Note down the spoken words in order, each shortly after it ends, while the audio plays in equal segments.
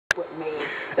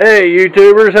Hey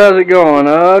YouTubers, how's it going?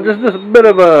 Just a bit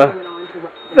of a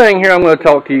thing here I'm going to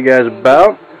talk to you guys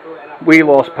about. We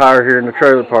lost power here in the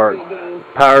trailer park.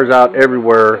 Power's out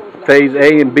everywhere. Phase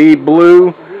A and B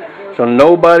blue, so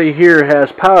nobody here has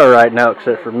power right now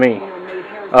except for me.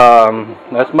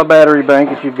 That's my battery bank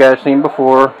that you guys seen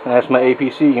before, and that's my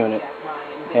APC unit.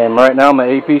 And right now my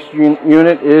APC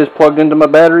unit is plugged into my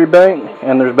battery bank,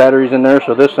 and there's batteries in there,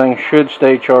 so this thing should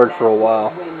stay charged for a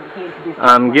while.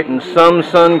 I'm getting some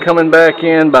sun coming back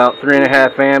in, about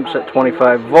 3.5 amps at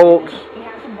 25 volts.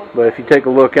 But if you take a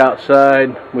look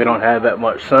outside, we don't have that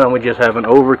much sun. We just have an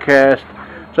overcast.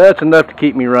 So that's enough to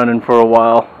keep me running for a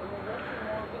while.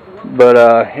 But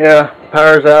yeah,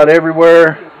 power's out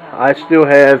everywhere. I still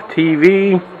have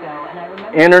TV,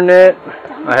 internet.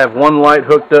 I have one light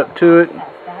hooked up to it.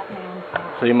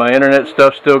 See, my internet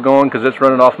stuff's still going because it's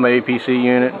running off my APC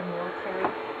unit.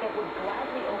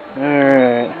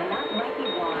 Alright.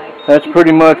 That's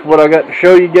pretty much what I got to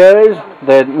show you guys.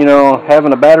 That, you know,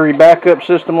 having a battery backup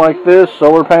system like this,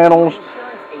 solar panels,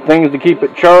 things to keep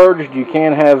it charged, you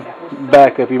can have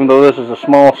backup. Even though this is a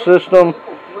small system,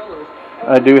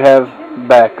 I do have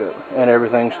backup. And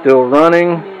everything's still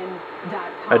running.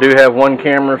 I do have one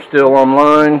camera still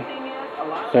online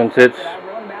since it's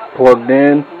plugged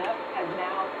in.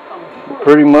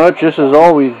 Pretty much this is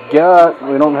all we've got.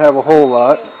 We don't have a whole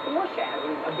lot.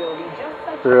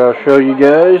 Here, I'll show you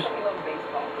guys.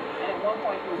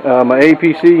 My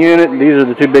APC unit, these are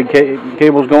the two big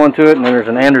cables going to it, and then there's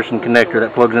an Anderson connector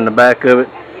that plugs in the back of it.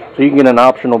 So you can get an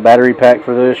optional battery pack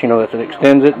for this, you know, that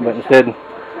extends it, but instead,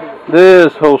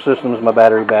 this whole system is my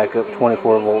battery backup,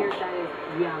 24 volts.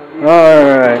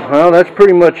 Alright, well, that's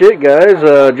pretty much it, guys.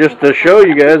 Just to show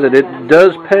you guys that it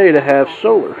does pay to have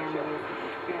solar.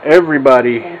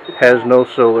 Everybody has no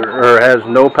solar, or has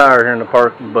no power here in the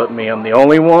park but me. I'm the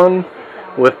only one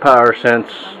with power since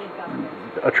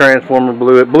a transformer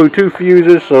blew. It blew 2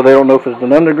 fuses, so they don't know if it's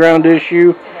an underground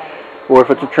issue or if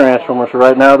it's a transformer. So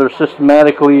right now they're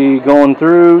systematically going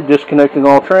through, disconnecting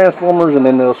all transformers, and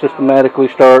then they'll systematically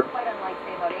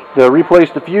they'll replace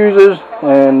the fuses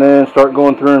and then start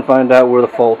going through and find out where the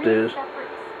fault is.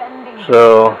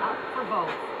 So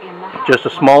just a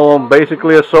small,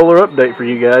 basically a solar update for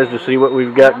you guys to see what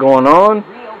we've got going on.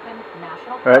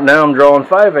 Right now I'm drawing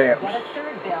 5 amps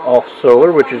off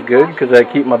solar, which is good because I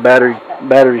keep my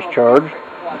batteries charged.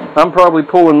 I'm probably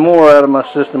pulling more out of my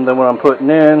system than what I'm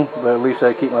putting in, but at least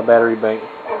I keep my battery bank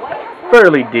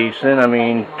fairly decent. I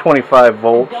mean, 25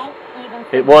 volts.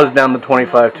 It was down to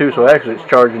 25 too, so actually it's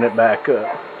charging it back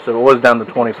up. So it was down to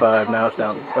 25, now it's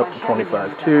down up to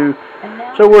 25 too.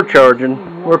 So we're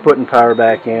charging, we're putting power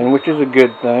back in, which is a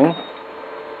good thing.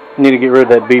 Need to get rid of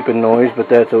that beeping noise, but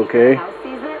that's okay.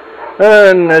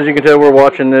 And as you can tell, we're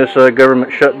watching this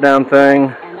government shutdown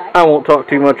thing. I won't talk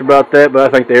too much about that, but I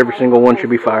think that every single one should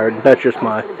be fired. That's just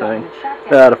my thing.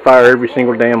 They ought to fire every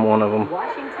single damn one of them.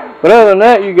 But other than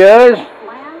that, you guys,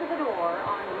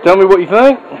 tell me what you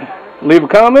think. Leave a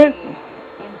comment.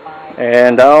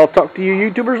 And I'll talk to you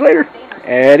YouTubers later.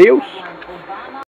 Adios.